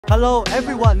Hello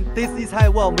everyone, this is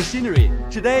Hywell machinery.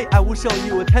 Today I will show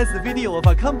you a test video of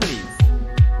our company's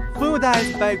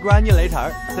Fluidized by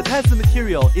Granulator. The test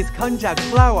material is konjac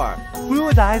flour.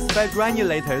 Fluidized by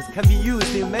granulators can be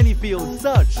used in many fields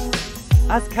such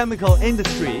as chemical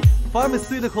industry,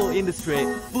 pharmaceutical industry,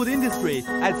 food industry,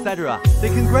 etc. They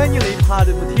can granulate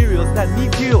harder materials that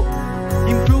need to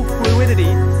improve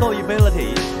fluidity,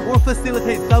 solubility, or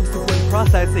facilitate subsequent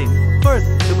processing. First,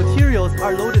 the materials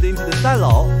are loaded into the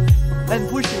silo and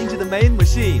pushed into the main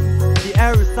machine. The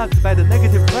air is sucked by the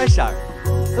negative pressure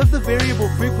of the variable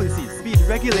frequency speed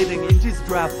regulating induced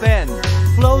draft fan,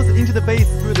 flows into the base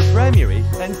through the primary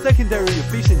and secondary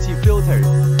efficiency filters,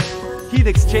 heat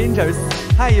exchangers,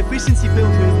 high-efficiency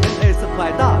filters and air supply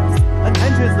ducts, and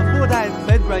enters the fluidized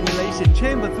bed granulation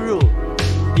chamber through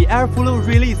the airflow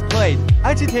release plate,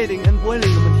 agitating and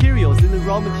boiling the materials in the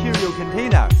raw material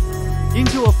container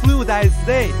into a fluidized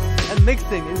state, and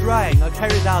mixing and drying are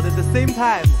carried out at the same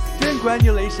time. During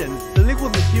granulation, the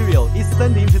liquid material is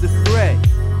sent into the spray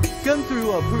gun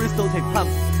through a peristaltic pump,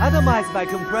 atomized by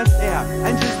compressed air,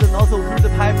 enters the nozzle through the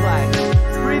pipeline,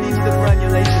 sprayed into the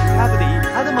granulation cavity,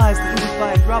 atomized into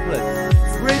fine droplets,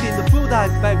 sprayed in the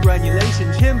fluidized bed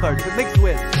granulation chamber to mix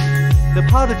with the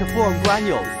powder to form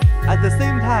granules. At the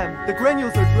same time, the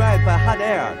granules are dried by hot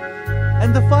air,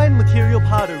 and the fine material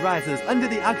powder rises under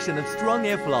the action of strong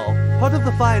airflow. Part of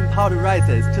the fine powder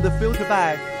rises to the filter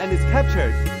bag and is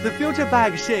captured. The filter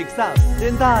bag shakes up,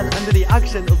 then down under the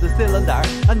action of the cylinder,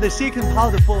 and the shaken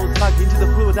powder falls back into the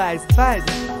fluidized bed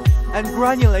and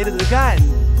granulated again.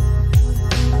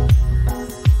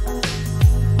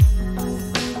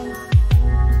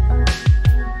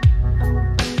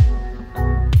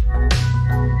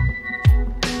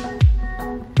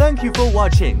 Thank you for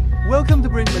watching. Welcome to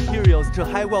bring materials to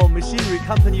Hywell Machinery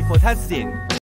Company for testing.